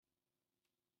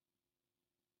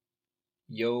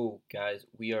Yo, guys,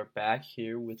 we are back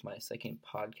here with my second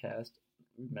podcast.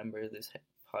 Remember this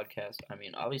podcast? I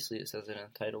mean, obviously it says it in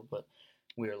the title, but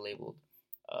we are labeled,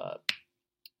 uh,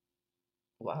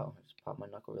 wow, I just popped my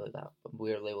knuckle really loud. But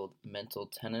we are labeled Mental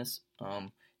Tennis.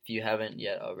 If you haven't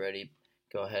yet already,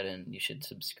 go ahead and you should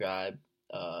subscribe.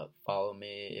 Follow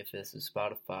me if this is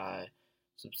Spotify.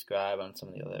 Subscribe on some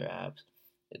of the other apps.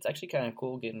 It's actually kind of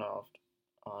cool getting off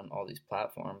on all these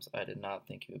platforms. I did not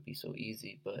think it would be so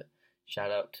easy, but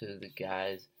shout out to the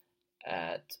guys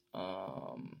at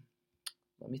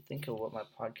let me think of what my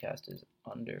podcast is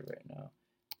under right now.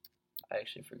 I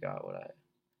actually forgot what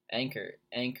Anchor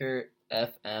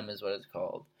FM is what it's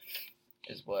called.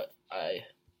 Is what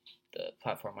the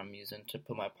platform I'm using to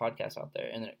put my podcast out there,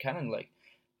 and then it kind of like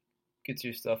gets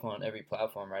your stuff on every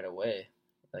platform right away.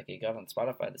 Like it got on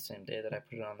Spotify the same day that I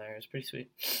put it on there. It's pretty sweet.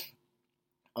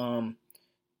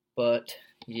 But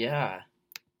yeah.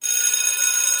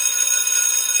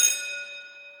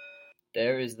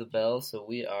 There is the bell, so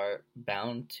we are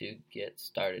bound to get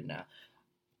started now.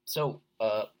 So,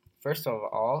 first of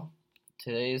all,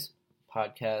 today's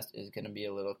podcast is going to be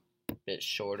a little bit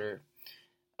shorter,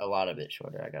 a lot a bit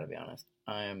shorter, I gotta be honest.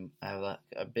 I have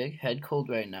a big head cold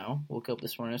right now. Woke up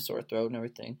this morning, sore throat and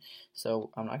everything,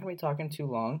 so I'm not going to be talking too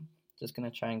long. Just going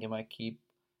to try and get my key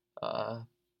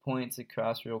points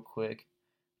across real quick.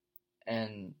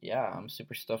 And yeah, I'm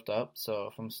super stuffed up, so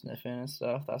if I'm sniffing and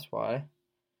stuff, that's why.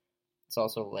 It's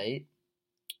also late.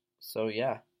 So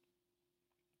yeah.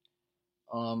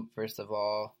 First of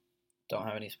all, don't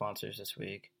have any sponsors this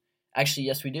week. Actually,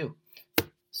 yes we do.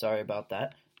 Sorry about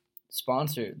that.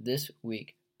 Sponsor this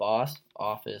week, Boss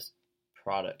Office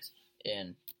Products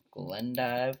in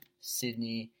Glendive,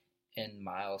 Sydney, and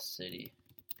Miles City.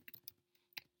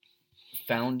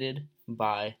 Founded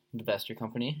by the Vester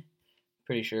Company,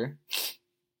 pretty sure.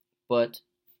 But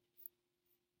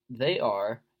they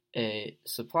are a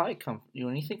supply company.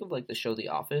 When you think of like the show The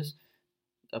Office,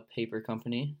 a paper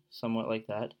company, somewhat like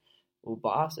that. Well,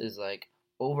 Boss is like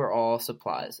overall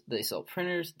supplies. They sell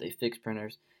printers, they fix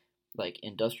printers, like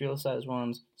industrial sized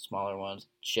ones, smaller ones,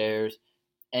 chairs,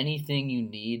 anything you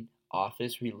need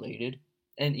office related,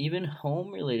 and even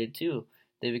home related too.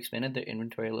 They've expanded their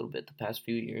inventory a little bit the past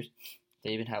few years.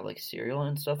 They even have like cereal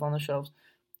and stuff on the shelves.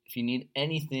 If you need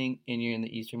anything and you're in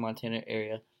the Eastern Montana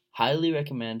area, highly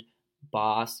recommend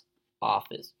Boss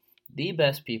Office. The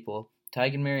best people.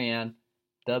 Tig and Marianne,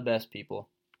 the best people.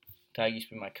 Tig used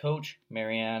to be my coach.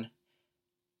 Marianne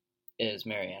is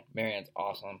Marianne. Marianne's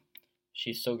awesome.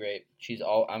 She's so great.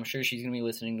 I'm sure she's gonna be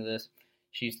listening to this.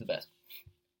 She's the best.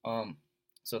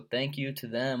 So thank you to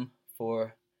them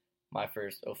for my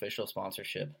first official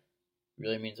sponsorship.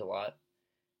 Really means a lot.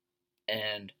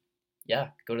 And yeah,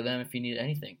 go to them if you need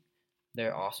anything.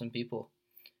 They're awesome people.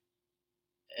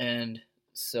 And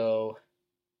so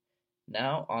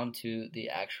now on to the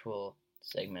actual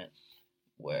segment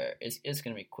where it's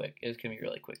going to be quick. It's going to be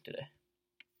really quick today.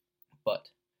 But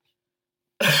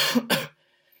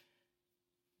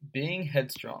being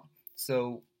headstrong.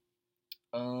 So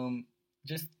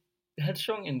just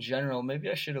headstrong in general.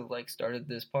 Maybe I should have like started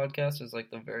this podcast as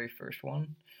like the very first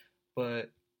one.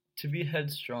 But to be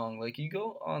headstrong, like you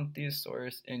go on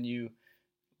Thesaurus and you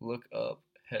look up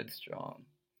headstrong.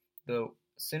 The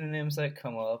synonyms that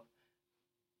come up,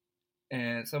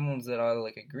 and some ones that I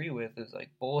like agree with is like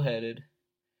bullheaded,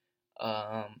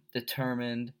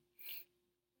 determined,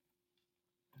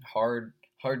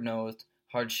 hard-nosed,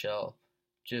 hard shell,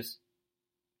 just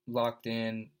locked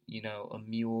in, a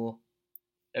mule,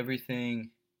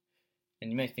 everything. And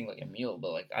you may think like a mule,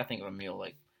 but like I think of a mule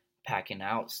like packing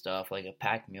out stuff, like a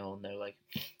pack mule, and they're like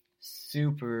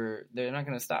they're not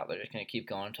going to stop. They're just going to keep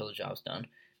going until the job's done.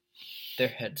 They're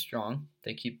headstrong.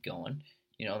 They keep going.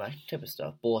 That type of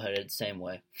stuff. Bullheaded, same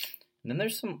way. And then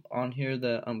there's some on here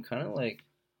that I'm kind of like,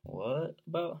 what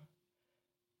about?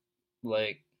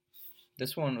 Like,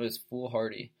 this one was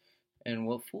foolhardy. And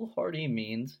what foolhardy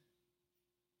means,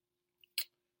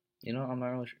 I'm not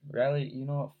really sure. Riley, you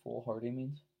know what foolhardy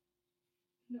means?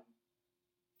 No.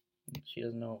 She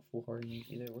doesn't know what foolhardy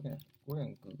means either. We're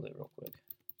gonna Google it real quick.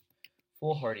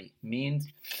 Foolhardy means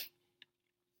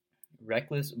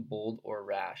reckless, bold, or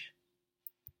rash.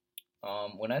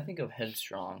 When I think of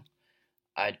headstrong,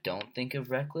 I don't think of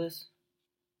reckless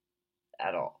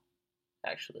at all,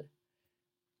 actually.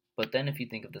 But then if you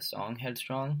think of the song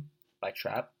Headstrong by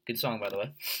Trap, good song by the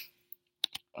way,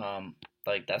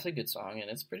 like that's a good song and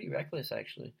it's pretty reckless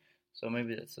actually. So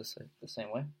maybe that's the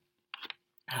same way.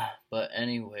 But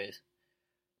anyways,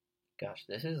 gosh,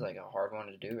 this is like a hard one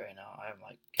to do right now. I'm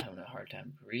like having a hard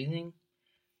time breathing.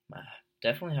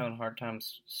 Definitely having a hard time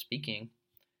speaking.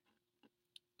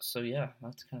 So yeah,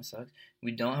 that's kind of sucks.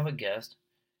 We don't have a guest.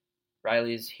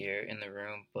 Riley's here in the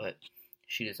room, but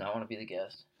she does not want to be the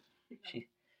guest.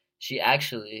 She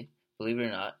actually, believe it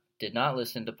or not, did not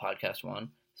listen to podcast 1,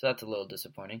 so that's a little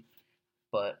disappointing.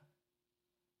 But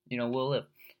we'll live.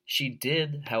 She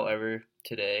did, however,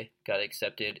 today got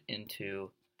accepted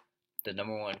into the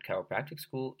 #1 chiropractic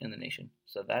school in the nation.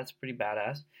 So that's pretty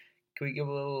badass. Can we give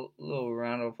a little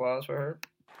round of applause for her?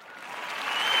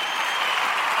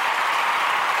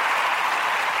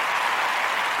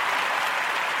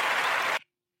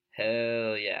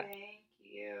 Hell yeah. Thank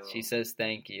you. She says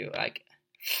thank you.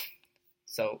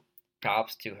 So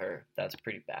props to her. That's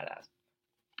pretty badass.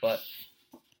 But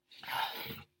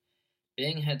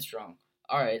being headstrong.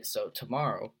 Alright, so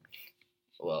tomorrow,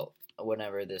 well,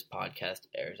 whenever this podcast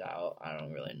airs out, I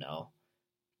don't really know.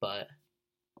 But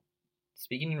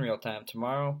speaking in real time,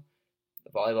 tomorrow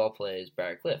the volleyball plays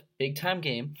Barrett Cliff. Big time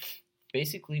game.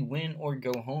 Basically win or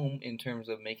go home in terms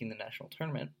of making the national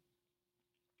tournament.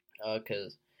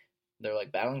 Because they're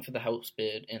like battling for the house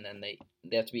bid, and then they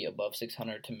have to be above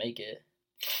 600 to make it.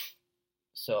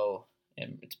 So,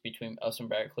 and it's between us and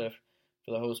Barrett Cliff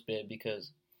for the host bid,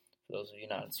 because for those of you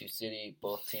not in Sioux City,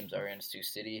 both teams are in Sioux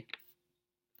City,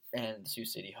 and Sioux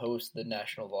City hosts the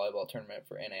national volleyball tournament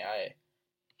for NAIA.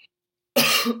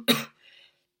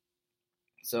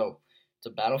 So it's a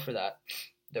battle for that.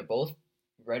 They're both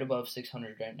right above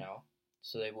 600 right now,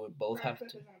 so they would both have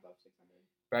to.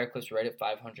 Barrett Cliff's right at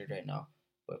 500 right now.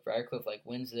 But if Barrett Cliff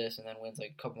wins this and then wins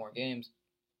a couple more games,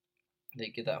 they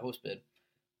get that host bid.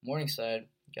 Morningside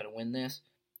got to win this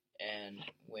and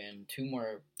win 2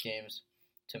 more games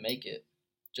to make it,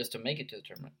 just to make it to the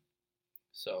tournament.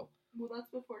 So. Well, that's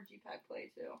before GPAC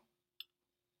play too.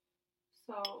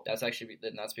 So.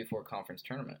 That's before conference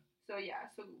tournament. So yeah,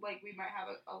 so we might have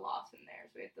a loss in there,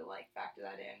 so we have to factor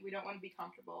that in. We don't want to be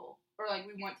comfortable, or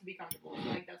we want to be comfortable.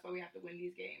 So that's why we have to win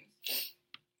these games.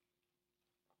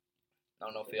 I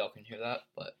don't know if y'all can hear that,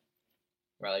 but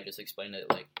Riley just explained it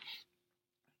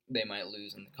they might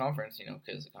lose in the conference,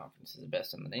 because the conference is the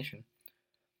best in the nation.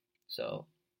 So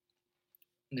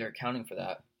they're accounting for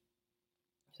that.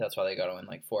 So that's why they got to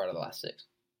win 4 out of the last 6,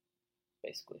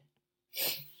 basically.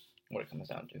 What it comes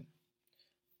down to.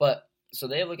 But so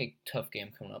they have a tough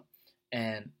game coming up,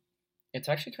 and it's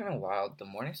actually kind of wild. The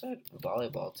Morningside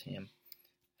volleyball team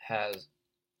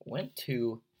went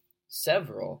to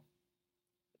several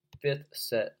 5th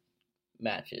set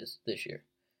matches this year.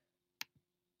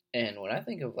 And when I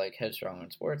think of headstrong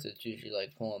in sports, it's usually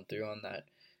pulling through on that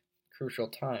crucial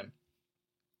time.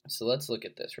 So let's look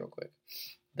at this real quick.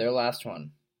 Their last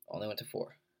one only went to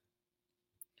 4.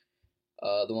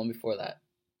 The one before that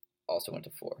also went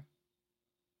to 4.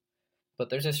 But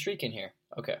there's a streak in here.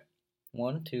 Okay.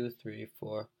 1, 2, 3,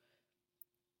 4.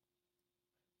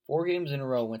 4 games in a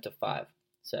row went to 5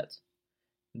 sets.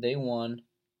 They won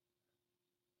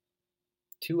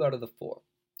 2 out of the 4.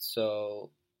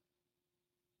 So,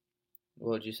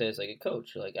 what would you say is a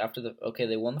coach? After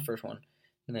they won the first one,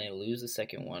 and then they lose the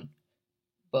second one.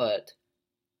 But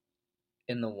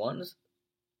in the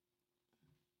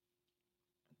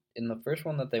first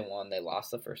one that they won, they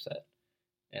lost the first set.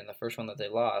 And the first one that they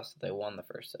lost, they won the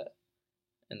first set.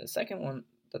 And the second one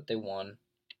that they won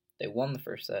the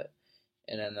first set.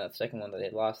 And then the second one that they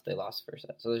lost the first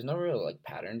set. So there's no real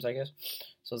patterns, I guess.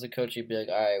 So as a coach, you'd be all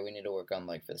right, we need to work on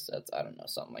 5th sets. I don't know,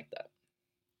 something like that.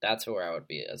 That's where I would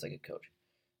be as a coach.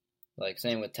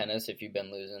 Same with tennis, if you've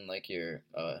been losing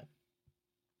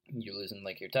you're losing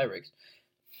your tie breaks,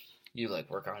 you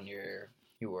work on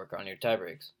your tie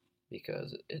breaks,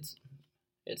 because it's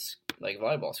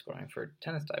volleyball scoring for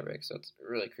tennis tie breaks, so it's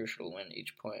really crucial to win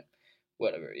each point.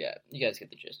 Whatever, yeah, you guys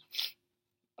get the gist.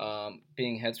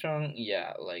 Being headstrong,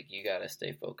 yeah, you gotta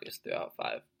stay focused throughout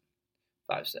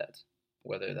five sets,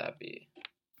 whether that be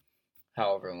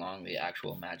however long the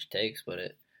actual match takes, but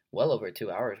it well over 2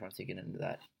 hours once you get into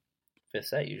that 5th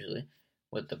set usually.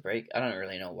 With the break, I don't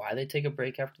really know why they take a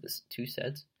break after this 2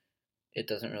 sets. It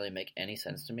doesn't really make any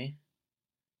sense to me,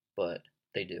 but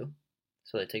they do.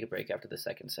 So they take a break after the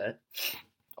second set.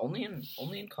 Only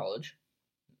in college,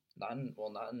 not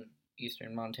in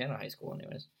Eastern Montana high school,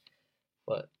 anyways.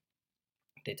 But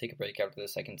they take a break after the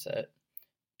second set,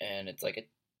 and it's a good.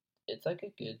 It's like a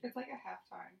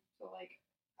halftime. So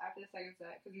after the second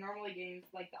set, because normally games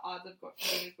the odds of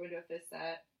games going to a 5th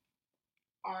set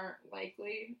aren't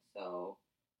likely. So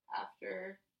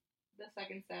after the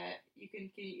second set, you can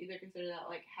either consider that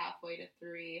halfway to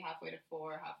 3, halfway to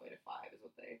 4, halfway to 5 is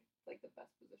what they the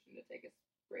best position to take a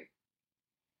break.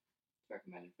 It's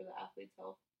recommended for the athlete's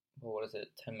health. Well, what is it,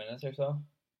 10 minutes or so?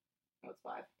 No, it's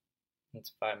 5.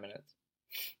 It's 5 minutes.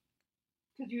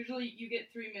 Because usually you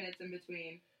get 3 minutes in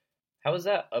between. How is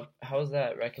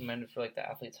that recommended for like the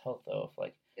athlete's health though? If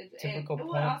like typical point.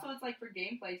 Well, also it's like for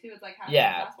gameplay too. It's like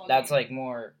basketball that's game. Like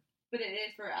more. But it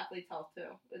is for athlete's health too.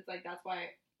 It's like that's why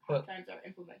half times are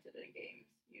implemented in games.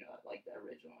 You know, like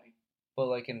originally. But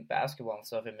like in basketball and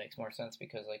stuff, it makes more sense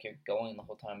because like you're going the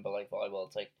whole time. But like volleyball,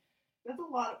 it's like. That's a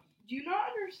lot. Do you not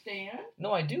understand?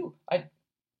 No, I do.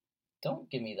 Don't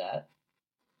give me that.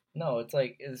 No, it's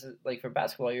like for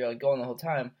basketball, you're like going the whole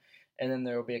time, and then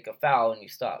there will be like a foul and you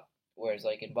stop. Whereas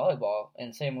like in volleyball,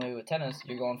 and same way with tennis,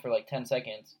 you're going for like 10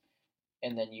 seconds,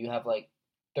 and then you have like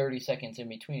 30 seconds in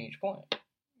between each point.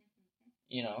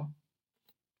 You know,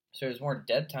 so there's more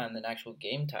dead time than actual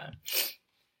game time,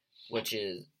 which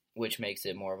makes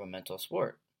it more of a mental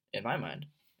sport in my mind,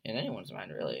 in anyone's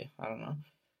mind really. I don't know.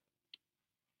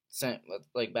 Same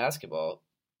like basketball.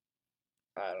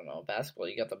 I don't know. Basketball,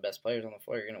 you got the best players on the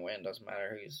floor. You're gonna win. Doesn't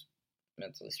matter who's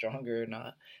mentally stronger or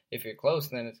not. If you're close,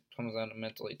 then it comes down to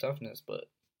mentally toughness. But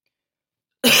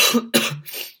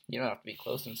you don't have to be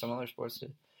close in some other sports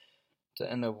to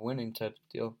end up winning type of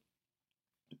deal.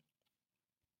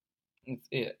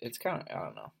 It's kind of I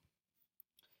don't know.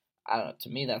 To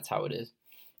me, that's how it is.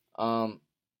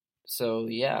 So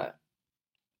yeah,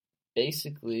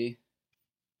 basically,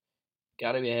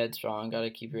 gotta be headstrong. Gotta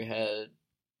keep your head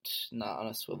not on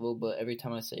a swivel. But every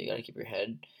time I say you gotta keep your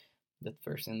head, the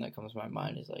first thing that comes to my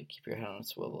mind is like keep your head on a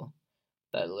swivel.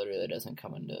 That literally doesn't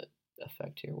come into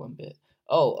effect here one bit.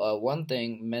 One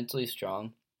thing, mentally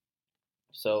strong.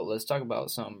 So let's talk about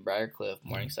some Briarcliff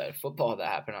Morningside football that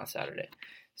happened on Saturday.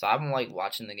 So I've been like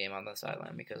watching the game on the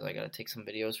sideline because I gotta take some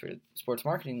videos for sports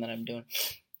marketing that I'm doing.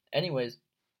 Anyways,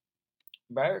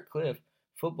 Briarcliff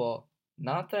football,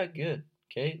 not that good.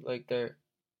 Okay, like they're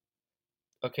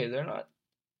not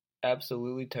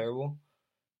absolutely terrible,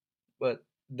 but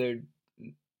they're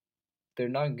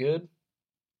not good,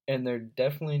 and they're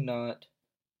definitely not.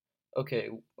 Okay,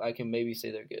 I can maybe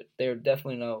say they're good. They're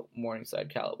definitely not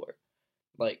Morningside caliber.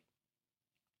 Like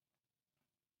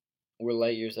we're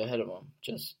light years ahead of them.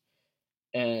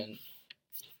 And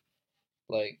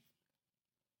like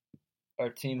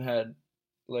our team had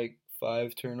like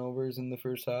 5 turnovers in the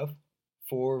first half,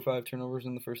 4 or 5 turnovers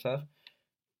in the first half,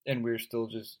 and we're still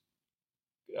just.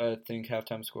 I think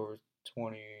halftime score was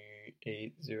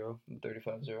 28-0,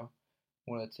 35-0.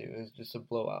 One of the two. It was just a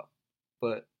blowout.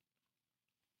 But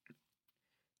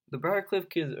the Briarcliff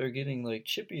kids are getting like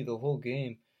chippy the whole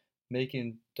game,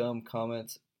 making dumb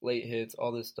comments, late hits,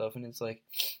 all this stuff, and it's like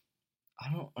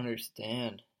I don't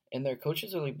understand. And their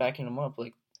coaches are like backing them up.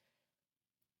 Like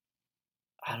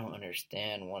I don't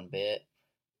understand one bit.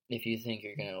 If you think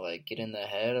you're gonna like get in the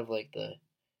head of like the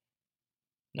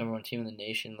number 1 team in the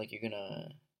nation, like you're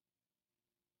gonna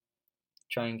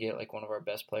try and get like one of our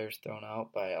best players thrown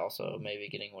out by also maybe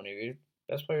getting one of your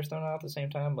best players thrown out at the same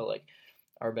time, but like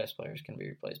our best players can be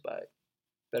replaced by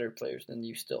better players than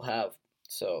you still have.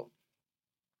 So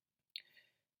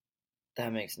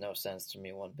that makes no sense to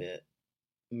me one bit.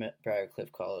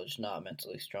 Briarcliff College, not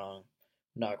mentally strong.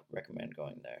 Not recommend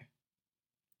going there.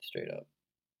 Straight up.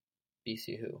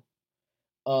 BC who?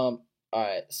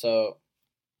 Alright, so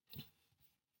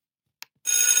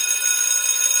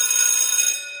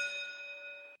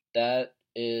that's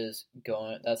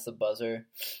the buzzer.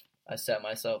 I set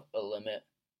myself a limit.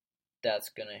 That's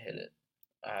gonna hit it.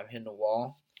 I'm hitting a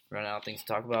wall, running out of things to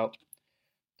talk about.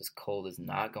 This cold is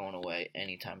not going away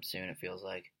anytime soon, it feels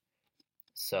like.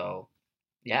 So,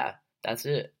 yeah, that's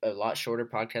it. A lot shorter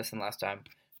podcast than last time.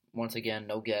 Once again,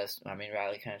 no guest. I mean,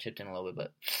 Riley kind of chipped in a little bit,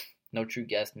 but no true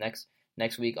guest. Next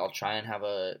week, I'll try and have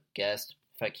a guest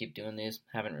if I keep doing these.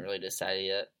 Haven't really decided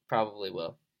yet. Probably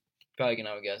will. Probably gonna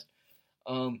have a guest.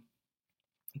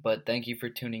 But thank you for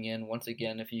tuning in. Once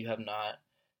again, if you have not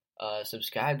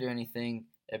subscribed or anything,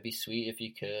 it'd be sweet if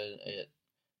you could. It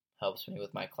helps me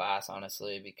with my class,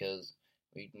 honestly, because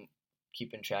we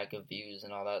keeping track of views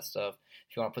and all that stuff.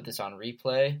 If you want to put this on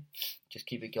replay, just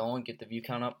keep it going, get the view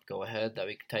count up, go ahead, that'd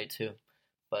be tight too.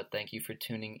 But thank you for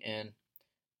tuning in.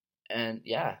 And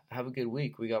yeah, have a good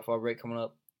week. We got fall break coming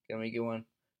up. Gonna be a good one.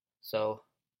 So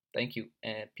thank you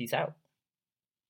and peace out.